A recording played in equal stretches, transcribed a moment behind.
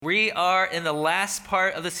We are in the last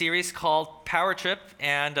part of the series called Power Trip,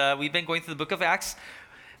 and we've been going through the book of Acts.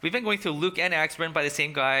 We've been going through Luke and Acts, written by the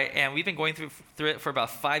same guy, and we've been going through it for about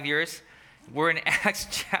 5 years. We're in Acts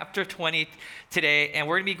chapter 20 today, and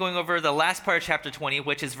we're going to be going over the last part of chapter 20,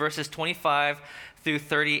 which is verses 25 through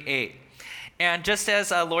 38. And just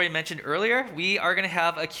as Lori mentioned earlier, we are going to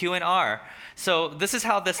have a Q&R. So this is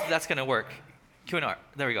how that's going to work. Q&R.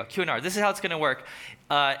 There we go. Q&R. This is how it's going to work.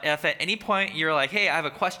 If at any point you're like, hey, I have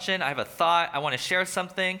a question, I have a thought, I want to share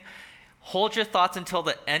something, hold your thoughts until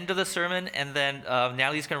the end of the sermon, and then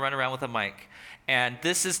Natalie's going to run around with a mic. And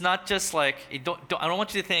this is not just like, I don't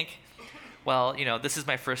want you to think, well, this is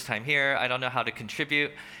my first time here, I don't know how to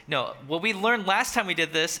contribute. No, what we learned last time we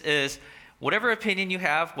did this is whatever opinion you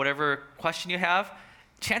have, whatever question you have,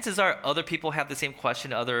 chances are other people have the same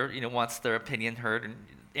question, wants their opinion heard.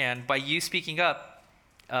 And by you speaking up,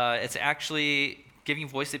 it's actually giving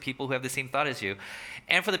voice to people who have the same thought as you.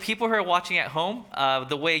 And for the people who are watching at home,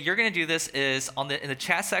 the way you're going to do this is in the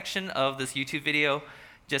chat section of this YouTube video,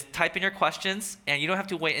 just type in your questions, and you don't have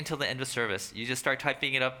to wait until the end of service. You just start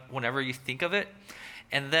typing it up whenever you think of it.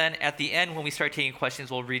 And then at the end, when we start taking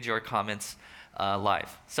questions, we'll read your comments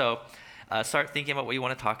live. So start thinking about what you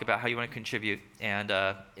want to talk about, how you want to contribute. And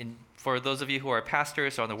for those of you who are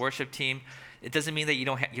pastors or on the worship team, it doesn't mean that you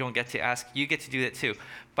don't get to ask. You get to do it too.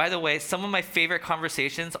 By the way, some of my favorite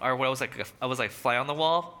conversations are when I was like fly on the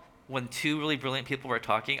wall when two really brilliant people were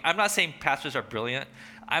talking. I'm not saying pastors are brilliant.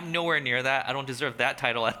 I'm nowhere near that. I don't deserve that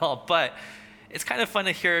title at all. But it's kind of fun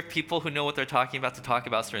to hear people who know what they're talking about to talk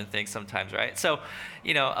about certain things sometimes, right? So,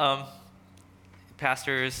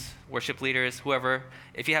 pastors, worship leaders, whoever,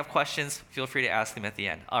 if you have questions, feel free to ask them at the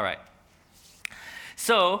end. All right.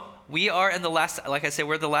 So we are in the last, like I said,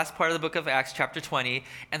 we're in the last part of the book of Acts, chapter 20.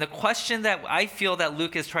 And the question that I feel that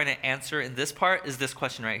Luke is trying to answer in this part is this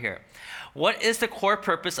question right here. What is the core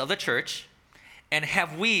purpose of the church, and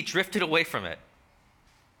have we drifted away from it?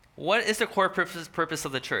 What is the core purpose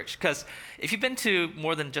of the church? Because if you've been to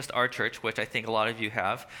more than just our church, which I think a lot of you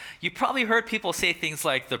have, you probably heard people say things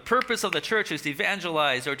like the purpose of the church is to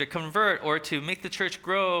evangelize or to convert or to make the church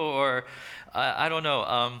grow or, I don't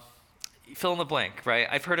know, fill in the blank, right?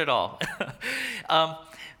 I've heard it all.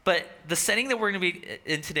 But the setting that we're going to be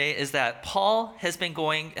in today is that Paul has been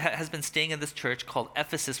staying in this church called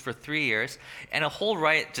Ephesus for 3 years, and a whole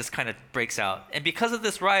riot just kind of breaks out. And because of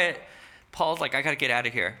this riot, Paul's like, I got to get out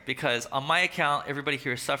of here because on my account, everybody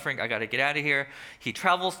here is suffering. I got to get out of here. He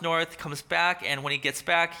travels north, comes back, and when he gets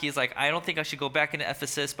back, he's like, I don't think I should go back into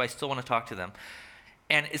Ephesus, but I still want to talk to them.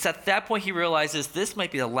 And it's at that point he realizes this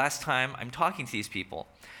might be the last time I'm talking to these people.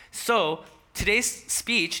 So today's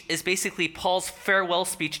speech is basically Paul's farewell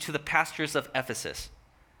speech to the pastors of Ephesus.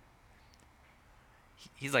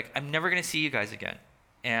 He's like, I'm never going to see you guys again.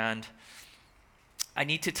 And I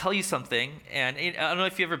need to tell you something. And I don't know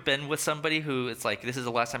if you've ever been with somebody who it's like, this is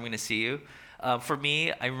the last time I'm going to see you. For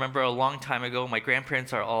me, I remember a long time ago, my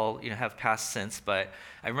grandparents are all, have passed since, but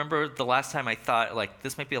I remember the last time I thought, like,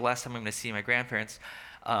 this might be the last time I'm going to see my grandparents.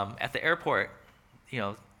 At the airport,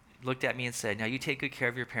 looked at me and said, now you take good care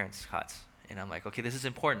of your parents, Katz. And I'm like, okay, this is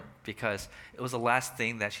important because it was the last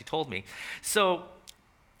thing that she told me. So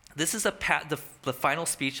this is the final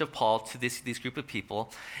speech of Paul to this group of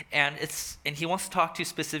people, and he wants to talk to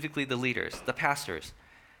specifically the leaders, the pastors.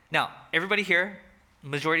 Now, everybody here,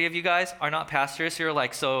 majority of you guys are not pastors. You're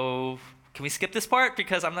like, so can we skip this part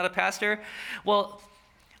because I'm not a pastor? Well,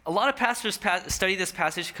 a lot of pastors study this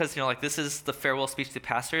passage because, this is the farewell speech to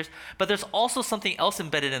pastors. But there's also something else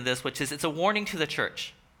embedded in this, which is it's a warning to the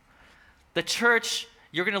church. The church,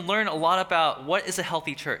 you're going to learn a lot about what is a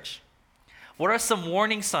healthy church. What are some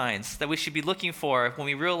warning signs that we should be looking for when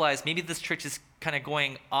we realize maybe this church is kind of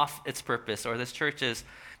going off its purpose, or this church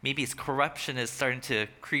maybe its corruption is starting to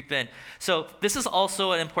creep in. So this is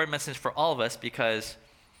also an important message for all of us because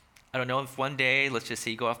I don't know if one day, let's just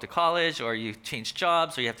say you go off to college or you change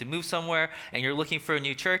jobs or you have to move somewhere and you're looking for a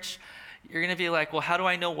new church, you're going to be like, well, how do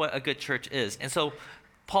I know what a good church is? And so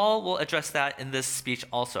Paul will address that in this speech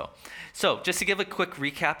also. So just to give a quick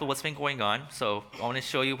recap of what's been going on. So I want to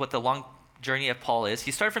show you what the long journey of Paul is.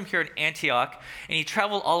 He started from here in Antioch and he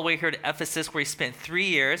traveled all the way here to Ephesus where he spent 3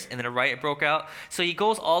 years and then a riot broke out. So he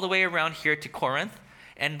goes all the way around here to Corinth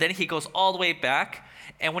and then he goes all the way back.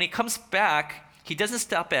 And when he comes back, he doesn't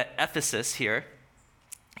stop at Ephesus here.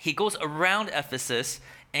 He goes around Ephesus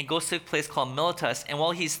and goes to a place called Miletus. And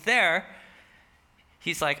while he's there,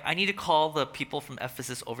 he's like, I need to call the people from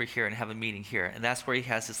Ephesus over here and have a meeting here. And that's where he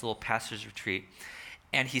has this little pastor's retreat.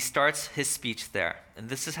 And he starts his speech there. And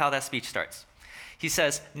this is how that speech starts. He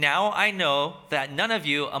says, now I know that none of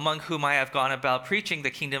you among whom I have gone about preaching the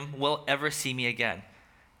kingdom will ever see me again.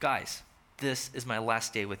 guys, this is my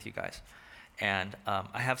last day with you guys. And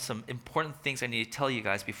I have some important things I need to tell you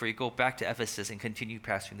guys before you go back to Ephesus and continue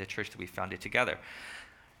pastoring the church that we founded together.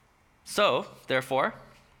 So, therefore,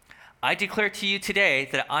 I declare to you today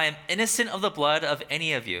that I am innocent of the blood of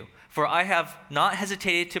any of you, for I have not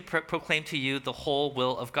hesitated to proclaim to you the whole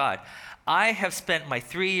will of God. I have spent my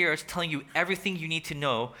 3 years telling you everything you need to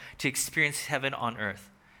know to experience heaven on earth.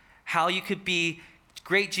 How you could be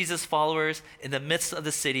great Jesus followers in the midst of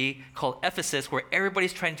the city called Ephesus, where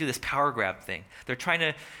everybody's trying to do this power grab thing. They're trying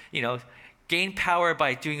to, gain power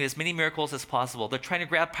by doing as many miracles as possible. They're trying to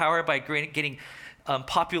grab power by getting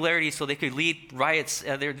popularity so they could lead riots.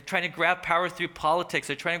 They're trying to grab power through politics.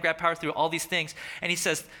 They're trying to grab power through all these things. And he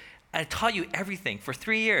says, I taught you everything for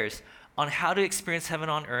 3 years on how to experience heaven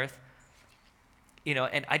on earth,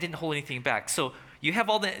 and I didn't hold anything back. So you have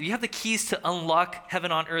the keys to unlock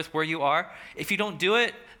heaven on earth where you are. If you don't do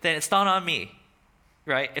it, then it's not on me,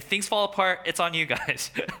 right? If things fall apart, it's on you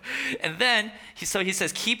guys. And then, he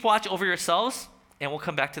says, keep watch over yourselves, and we'll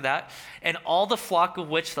come back to that, and all the flock of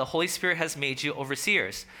which the Holy Spirit has made you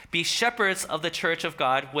overseers. Be shepherds of the church of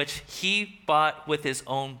God, which he bought with his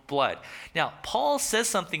own blood. Now, Paul says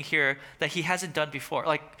something here that he hasn't done before.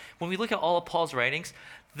 Like, when we look at all of Paul's writings,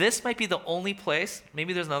 this might be the only place,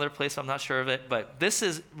 maybe there's another place, I'm not sure of it, but this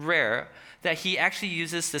is rare, that he actually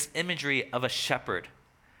uses this imagery of a shepherd.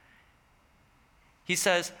 He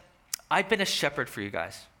says, I've been a shepherd for you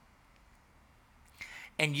guys.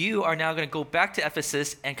 And you are now going to go back to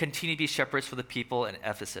Ephesus and continue to be shepherds for the people in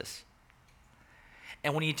Ephesus.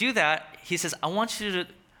 And when you do that, he says, I want you to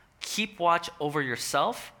keep watch over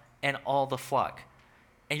yourself and all the flock.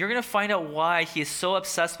 And you're going to find out why he is so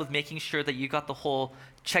obsessed with making sure that you got the whole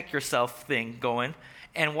check yourself thing going,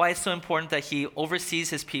 and why it's so important that he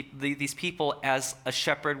oversees these people as a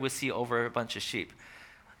shepherd would see over a bunch of sheep.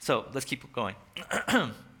 So let's keep going.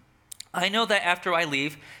 I know that after I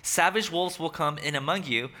leave, savage wolves will come in among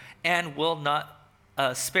you and will not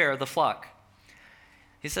spare the flock.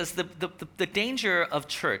 He says the danger of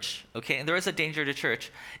church, okay, and there is a danger to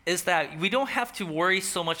church, is that we don't have to worry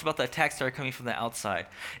so much about the attacks that are coming from the outside.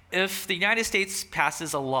 If the United States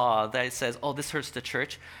passes a law that says, oh, this hurts the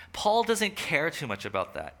church, Paul doesn't care too much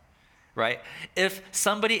about that, right? If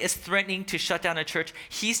somebody is threatening to shut down a church,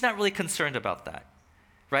 he's not really concerned about that,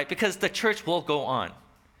 right? Because the church will go on.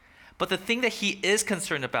 But the thing that he is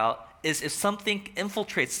concerned about is if something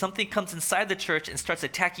infiltrates, something comes inside the church and starts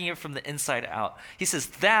attacking it from the inside out. He says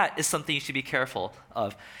that is something you should be careful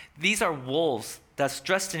of. These are wolves that's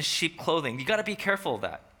dressed in sheep clothing. You got to be careful of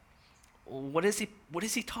that. What is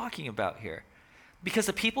he talking about here? Because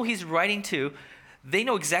the people he's writing to, they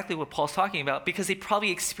know exactly what Paul's talking about because they probably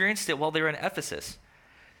experienced it while they were in Ephesus.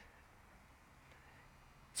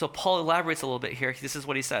 So Paul elaborates a little bit here. This is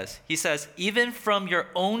what he says. He says, even from your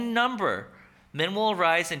own number, men will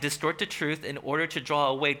arise and distort the truth in order to draw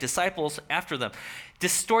away disciples after them.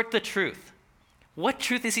 Distort the truth. What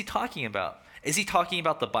truth is he talking about? Is he talking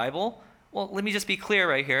about the Bible? Well, let me just be clear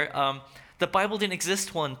right here. The Bible didn't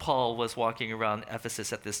exist when Paul was walking around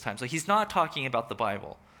Ephesus at this time. So he's not talking about the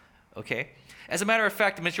Bible, okay? As a matter of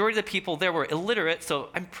fact, the majority of the people there were illiterate, so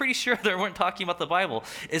I'm pretty sure they weren't talking about the Bible.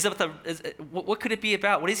 What could it be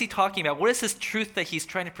about? What is he talking about? What is this truth that he's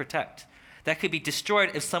trying to protect that could be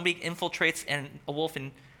destroyed if somebody infiltrates and a wolf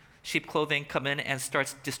in sheep clothing come in and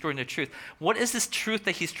starts destroying the truth? What is this truth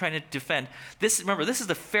that he's trying to defend? Remember, this is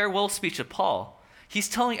the farewell speech of Paul. He's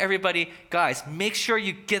telling everybody, guys, make sure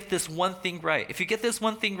you get this one thing right. If you get this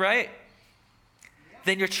one thing right,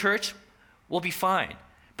 then your church will be fine.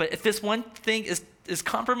 But if this one thing is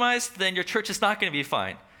compromised, then your church is not going to be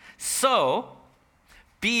fine. So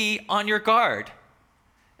be on your guard.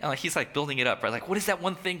 And he's like building it up, right? Like, what is that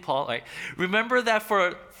one thing, Paul? Like, remember that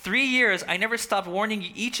for 3 years, I never stopped warning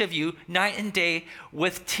each of you night and day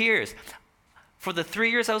with tears. For the 3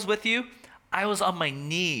 years I was with you, I was on my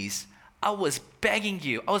knees. I was begging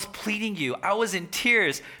you. I was pleading you. I was in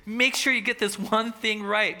tears. Make sure you get this one thing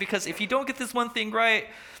right, because if you don't get this one thing right,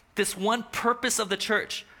 this one purpose of the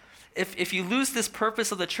church, if you lose this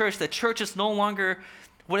purpose of the church is no longer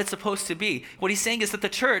what it's supposed to be. What he's saying is that the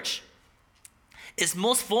church is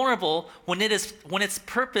most vulnerable when its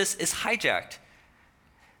purpose is hijacked.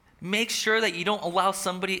 Make sure that you don't allow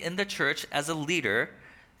somebody in the church as a leader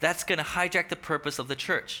that's going to hijack the purpose of the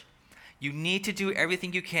church. You need to do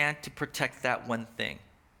everything you can to protect that one thing.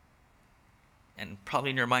 And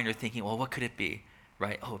probably in your mind you're thinking, well, what could it be?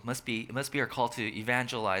 Right? Oh, it must be our call to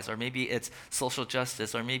evangelize, or maybe it's social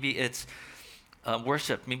justice, or maybe it's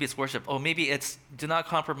worship. Maybe it's worship. Oh, maybe it's do not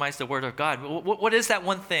compromise the word of God. What is that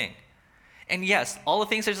one thing? And yes, all the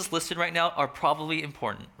things I just listed right now are probably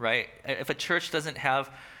important, right? If a church doesn't have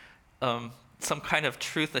some kind of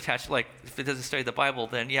truth attached, like if it doesn't study the Bible,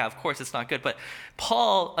 then yeah, of course it's not good. But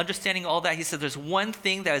Paul, understanding all that, he said there's one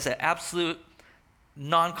thing that is an absolute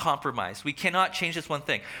non-compromise. We cannot change this one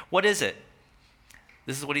thing. What is it?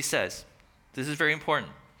 This is what he says. This is very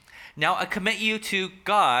important. Now I commit you to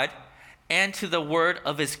God and to the word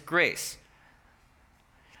of his grace.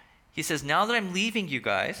 He says, now that I'm leaving you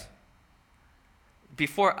guys,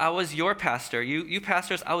 before I was your pastor, you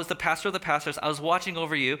pastors, I was the pastor of the pastors, I was watching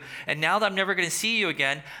over you, and now that I'm never going to see you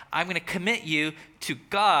again, I'm going to commit you to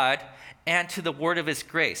God and to the word of his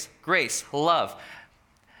grace. Grace, love.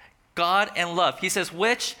 God and love. He says,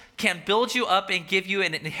 which can build you up and give you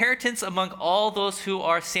an inheritance among all those who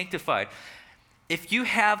are sanctified. If you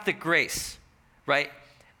have the grace, right?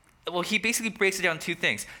 Well, he basically breaks it down to two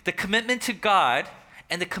things. The commitment to God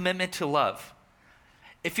and the commitment to love.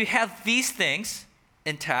 If you have these things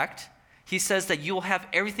intact, he says that you will have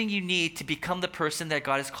everything you need to become the person that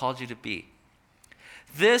God has called you to be.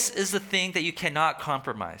 This is the thing that you cannot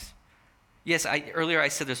compromise. Yes, earlier I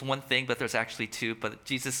said there's one thing, but there's actually two. But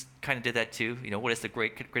Jesus kind of did that too. You know, what is the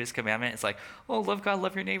greatest commandment? It's like, oh, love God,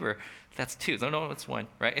 love your neighbor. That's two. No, it's one,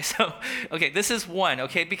 right? So, okay, this is one,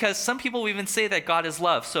 okay? Because some people even say that God is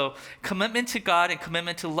love. So commitment to God and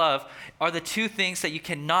commitment to love are the two things that you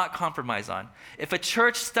cannot compromise on. If a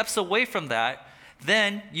church steps away from that,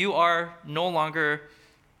 then you are no longer,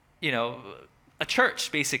 a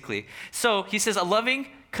church, basically. So he says a loving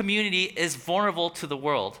community is vulnerable to the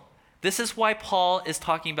world. This is why Paul is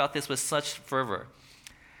talking about this with such fervor.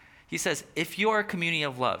 He says, if you are a community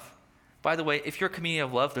of love, by the way, if you're a community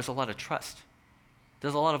of love, there's a lot of trust.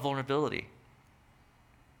 There's a lot of vulnerability.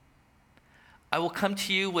 I will come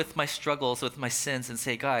to you with my struggles, with my sins, and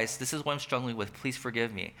say, guys, this is what I'm struggling with. Please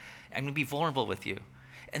forgive me. I'm going to be vulnerable with you.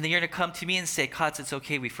 And then you're going to come to me and say, Kotz, it's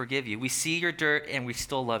okay. We forgive you. We see your dirt, and we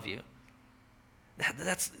still love you.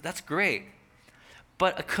 That's great.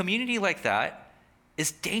 But a community like that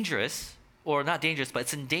is dangerous, or not dangerous, but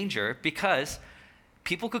it's in danger because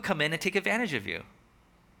people could come in and take advantage of you,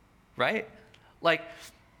 right? Like,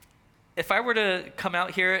 if I were to come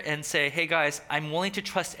out here and say, hey guys, I'm willing to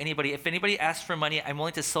trust anybody. If anybody asks for money, I'm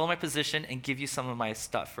willing to sell my position and give you some of my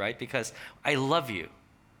stuff, right? Because I love you.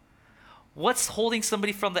 What's holding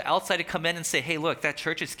somebody from the outside to come in and say, hey, look, that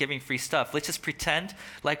church is giving free stuff. Let's just pretend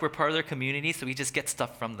like we're part of their community so we just get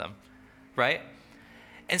stuff from them, right?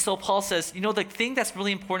 And so Paul says, the thing that's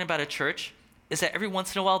really important about a church is that every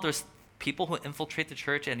once in a while there's people who infiltrate the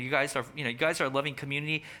church, and you guys are a loving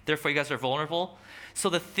community, therefore you guys are vulnerable. So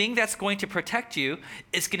the thing that's going to protect you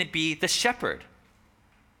is going to be the shepherd.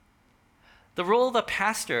 The role of the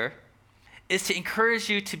pastor is to encourage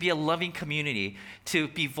you to be a loving community, to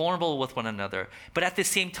be vulnerable with one another. But at the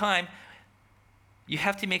same time, you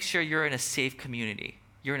have to make sure you're in a safe community.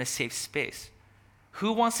 You're in a safe space.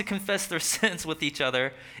 Who wants to confess their sins with each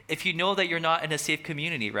other if you know that you're not in a safe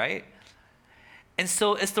community, right? And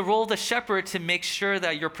so it's the role of the shepherd to make sure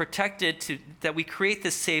that you're protected, that we create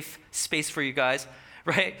this safe space for you guys,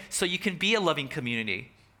 right? So you can be a loving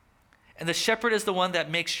community. And the shepherd is the one that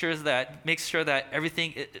makes sure that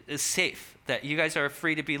everything is safe, that you guys are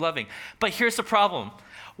free to be loving. But here's the problem.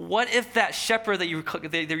 What if that shepherd that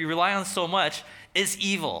you rely on so much is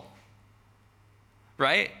evil,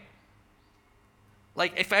 right?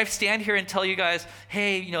 Like, if I stand here and tell you guys,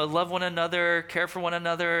 hey, love one another, care for one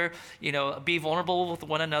another, be vulnerable with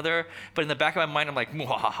one another, but in the back of my mind, I'm like,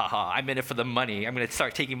 I'm in it for the money. I'm going to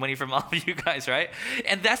start taking money from all of you guys, right?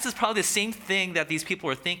 And that's just probably the same thing that these people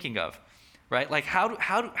are thinking of, right? Like, how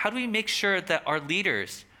do we make sure that our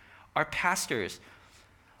leaders, our pastors,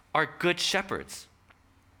 are good shepherds?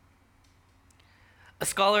 A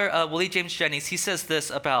scholar, Willie James Jennings, he says this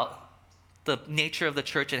about the nature of the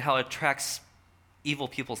church and how it attracts evil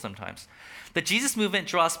people sometimes. The Jesus movement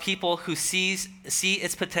draws people who see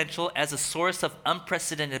its potential as a source of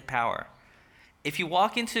unprecedented power. If you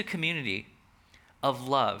walk into a community of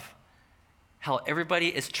love, how everybody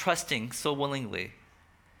is trusting so willingly,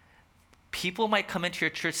 people might come into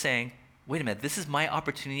your church saying, wait a minute, this is my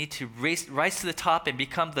opportunity to rise to the top and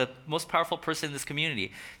become the most powerful person in this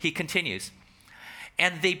community. He continues.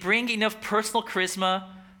 And they bring enough personal charisma,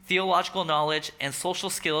 theological knowledge, and social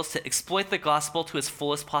skills to exploit the gospel to its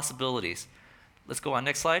fullest possibilities. Let's go on,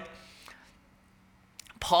 next slide.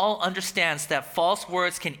 Paul understands that false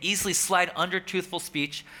words can easily slide under truthful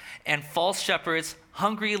speech, and false shepherds,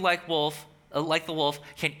 hungry like the wolf,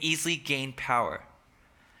 can easily gain power.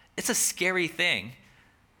 It's a scary thing,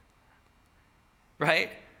 right?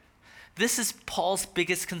 This is Paul's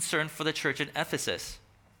biggest concern for the church in Ephesus.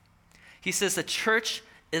 He says the church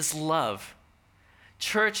is love.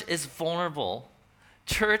 Church is vulnerable.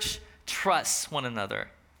 Church trusts one another.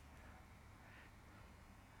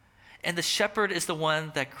 And the shepherd is the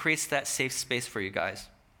one that creates that safe space for you guys.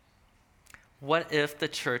 What if the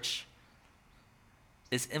church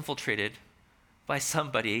is infiltrated by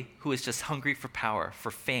somebody who is just hungry for power,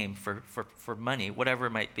 for fame, for money, whatever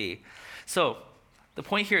it might be? So the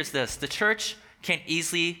point here is this: the church can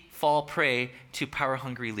easily fall prey to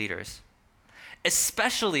power-hungry leaders,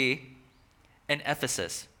 especially in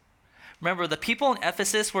Ephesus. Remember, the people in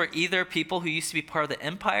Ephesus were either people who used to be part of the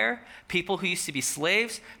empire, people who used to be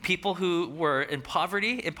slaves, people who were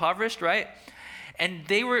impoverished, right? And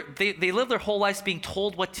they lived their whole lives being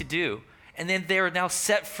told what to do. And then they are now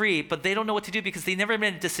set free, but they don't know what to do because they never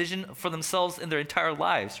made a decision for themselves in their entire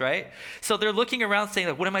lives, right? So they're looking around saying,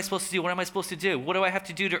 like, what am I supposed to do? What am I supposed to do? What do I have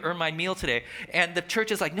to do to earn my meal today? And the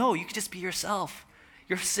church is like, no, you can just be yourself.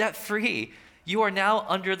 You're set free. You are now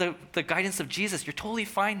under the guidance of Jesus. You're totally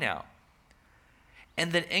fine now.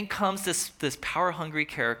 And then in comes this power-hungry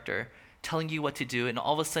character telling you what to do, and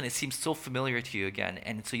all of a sudden it seems so familiar to you again.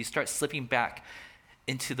 And so you start slipping back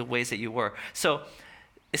into the ways that you were. So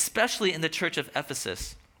especially in the church of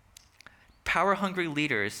Ephesus, power-hungry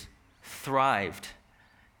leaders thrived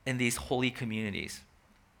in these holy communities.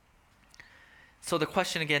 So the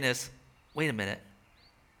question again is, wait a minute,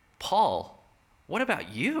 Paul, what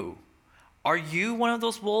about you? Are you one of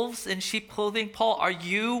those wolves in sheep clothing? Paul, are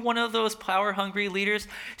you one of those power-hungry leaders?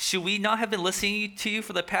 Should we not have been listening to you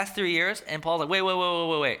for the past 3 years? And Paul's like,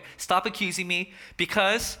 wait. Stop accusing me,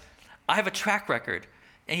 because I have a track record.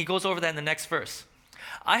 And he goes over that in the next verse.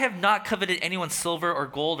 I have not coveted anyone's silver or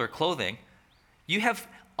gold or clothing. You have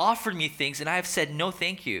offered me things, and I have said no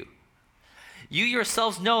thank you. You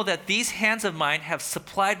yourselves know that these hands of mine have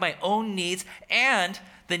supplied my own needs and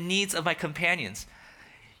the needs of my companions.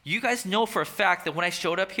 You guys know for a fact that when I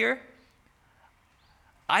showed up here,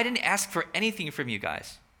 I didn't ask for anything from you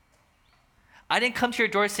guys. I didn't come to your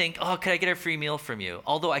door saying, oh, could I get a free meal from you?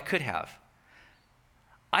 Although I could have.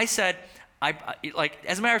 I said,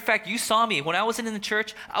 as a matter of fact, you saw me. When I wasn't in the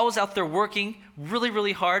church, I was out there working really,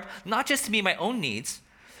 really hard, not just to meet my own needs,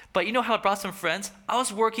 but you know how I brought some friends? I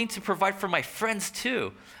was working to provide for my friends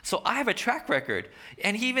too. So I have a track record.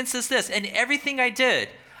 And he even says this, and everything I did,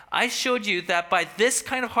 I showed you that by this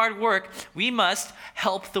kind of hard work, we must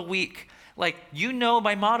help the weak. Like, you know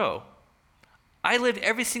my motto. I lived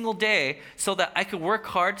every single day so that I could work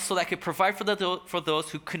hard, so that I could provide for those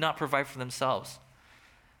who could not provide for themselves.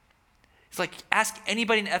 It's like, ask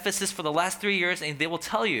anybody in Ephesus for the last 3 years, and they will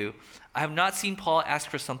tell you, I have not seen Paul ask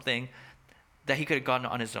for something that he could have gotten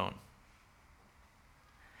on his own.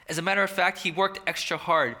 As a matter of fact, he worked extra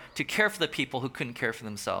hard to care for the people who couldn't care for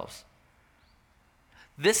themselves.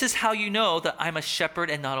 This is how you know that I'm a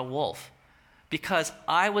shepherd and not a wolf, because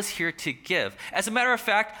I was here to give. As a matter of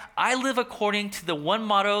fact, I live according to the one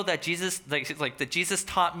motto that Jesus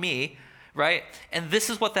taught me, right? And this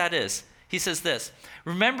is what that is. He says this,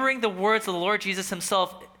 remembering the words of the Lord Jesus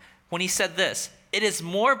himself when he said this, it is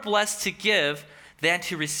more blessed to give than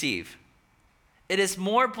to receive. It is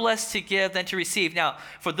more blessed to give than to receive. Now,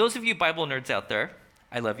 for those of you Bible nerds out there,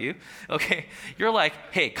 I love you. Okay, you're like,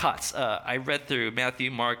 hey, Kotz, I read through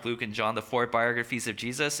Matthew, Mark, Luke, and John, the 4 biographies of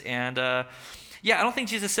Jesus, and yeah, I don't think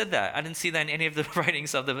Jesus said that. I didn't see that in any of the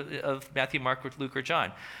writings of Matthew, Mark, Luke, or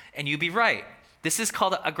John. And you'd be right. This is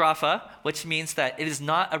called agrapha, which means that it is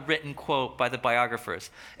not a written quote by the biographers.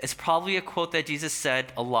 It's probably a quote that Jesus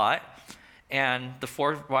said a lot, and the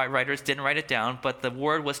 4 writers didn't write it down, but the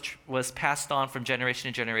word was passed on from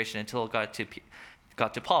generation to generation until it got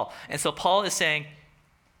to Paul. And so Paul is saying,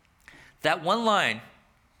 that one line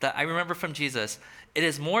that I remember from Jesus, it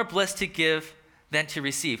is more blessed to give than to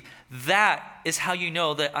receive. That is how you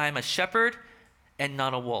know that I am a shepherd and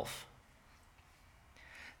not a wolf.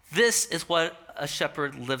 This is what a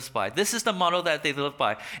shepherd lives by. This is the motto that they live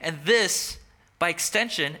by. And this, by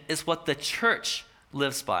extension, is what the church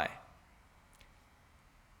lives by.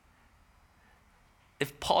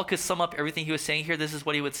 If Paul could sum up everything he was saying here, this is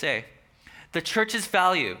what he would say. The church's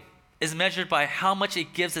value is measured by how much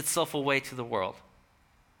it gives itself away to the world.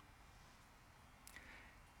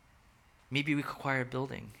 Maybe we could acquire a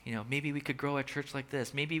building. Maybe we could grow a church like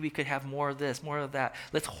this. Maybe we could have more of this, more of that.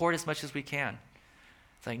 Let's hoard as much as we can.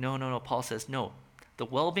 It's like, no. Paul says, no. The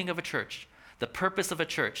well-being of a church, the purpose of a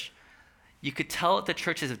church, you could tell if the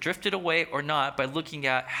church has drifted away or not by looking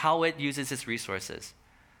at how it uses its resources.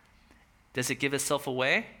 Does it give itself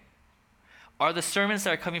away? Are the sermons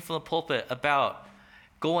that are coming from the pulpit about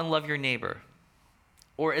go and love your neighbor?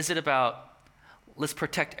 Or is it about, let's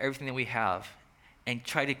protect everything that we have and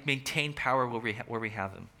try to maintain power where we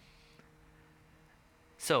have them?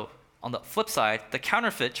 So, on the flip side, the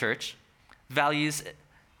counterfeit church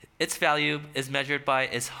its value is measured by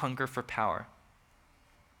its hunger for power.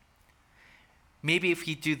 Maybe if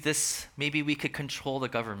we do this, maybe we could control the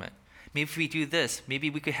government. Maybe if we do this, maybe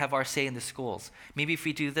we could have our say in the schools. Maybe if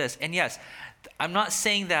we do this. And yes, I'm not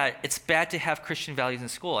saying that it's bad to have Christian values in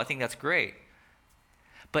school. I think that's great.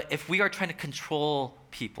 But if we are trying to control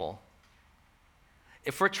people,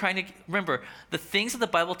 if we're trying to, remember, the things that the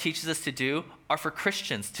Bible teaches us to do are for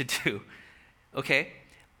Christians to do, okay?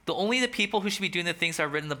 Only the people who should be doing the things that are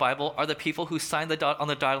written in the Bible are the people who signed on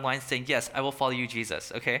the dotted line saying, yes, I will follow you,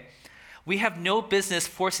 Jesus, okay? We have no business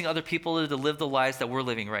forcing other people to live the lives that we're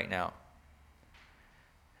living right now.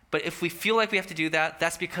 But if we feel like we have to do that,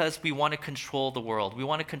 that's because we want to control the world. We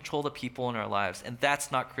want to control the people in our lives, and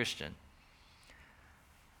that's not Christian.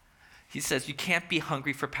 He says you can't be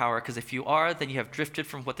hungry for power, because if you are, then you have drifted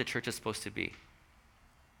from what the church is supposed to be.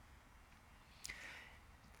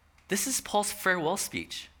 This is Paul's farewell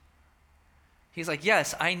speech. He's like,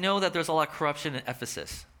 yes, I know that there's a lot of corruption in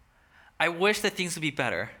Ephesus. I wish that things would be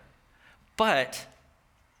better, but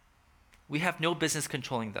we have no business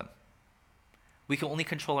controlling them. We can only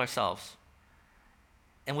control ourselves.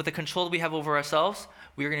 And with the control that we have over ourselves,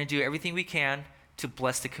 we are going to do everything we can to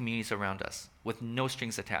bless the communities around us with no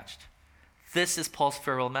strings attached. This is Paul's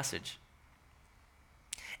farewell message.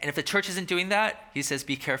 And if the church isn't doing that, he says,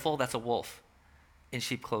 be careful, that's a wolf in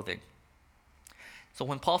sheep clothing. So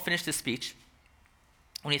when Paul finished his speech,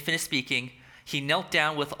 when he finished speaking, he knelt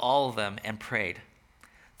down with all of them and prayed.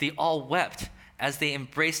 They all wept as they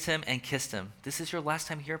embraced him and kissed him. This is your last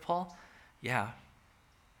time here, Paul? Yeah.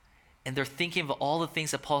 And they're thinking of all the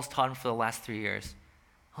things that Paul's taught them for the last 3 years.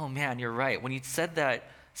 Oh man, you're right. When you said that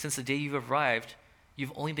since the day you've arrived,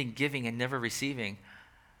 you've only been giving and never receiving.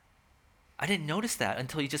 I didn't notice that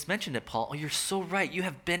until you just mentioned it, Paul. Oh, you're so right. You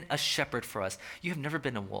have been a shepherd for us. You have never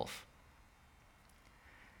been a wolf.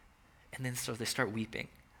 And then so they start weeping.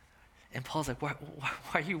 And Paul's like, why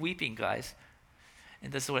are you weeping, guys?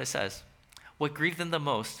 And this is what it says. What grieved them the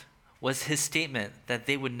most was his statement that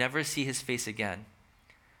they would never see his face again.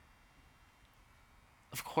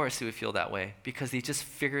 Of course he would feel that way, because they just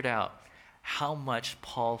figured out how much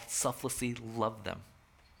Paul selflessly loved them.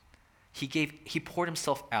 He poured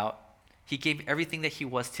himself out. He gave everything that he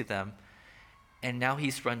was to them. And now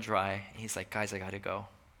he's run dry. And he's like, guys, I got to go.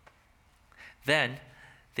 Then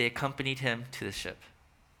they accompanied him to the ship.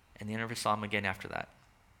 And they never saw him again after that.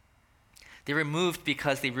 They were moved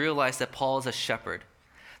because they realized that Paul is a shepherd.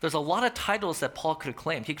 There's a lot of titles that Paul could have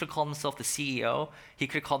claimed. He could have called himself the CEO. He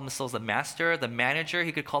could have called himself the master, the manager.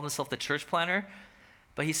 He could call himself the church planner.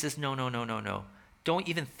 But he says, no. Don't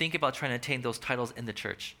even think about trying to attain those titles in the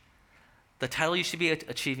church. The title you should be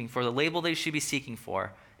achieving for, the label that you should be seeking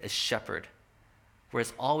for, is shepherd, where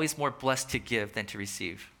it's always more blessed to give than to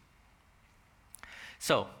receive.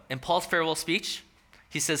 So, in Paul's farewell speech,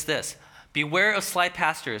 he says this: beware of sly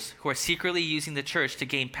pastors who are secretly using the church to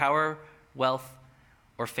gain power, wealth,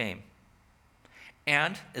 or fame.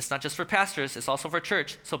 And it's not just for pastors, it's also for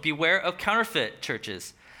church. So beware of counterfeit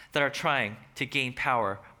churches that are trying to gain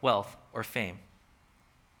power, wealth, or fame.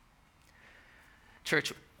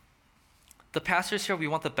 Church, the pastors here, we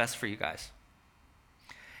want the best for you guys.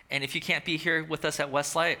 And if you can't be here with us at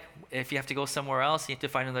Westlight, if you have to go somewhere else, you have to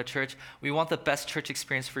find another church, we want the best church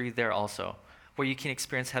experience for you there also, where you can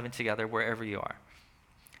experience heaven together wherever you are.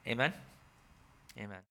 Amen? Amen.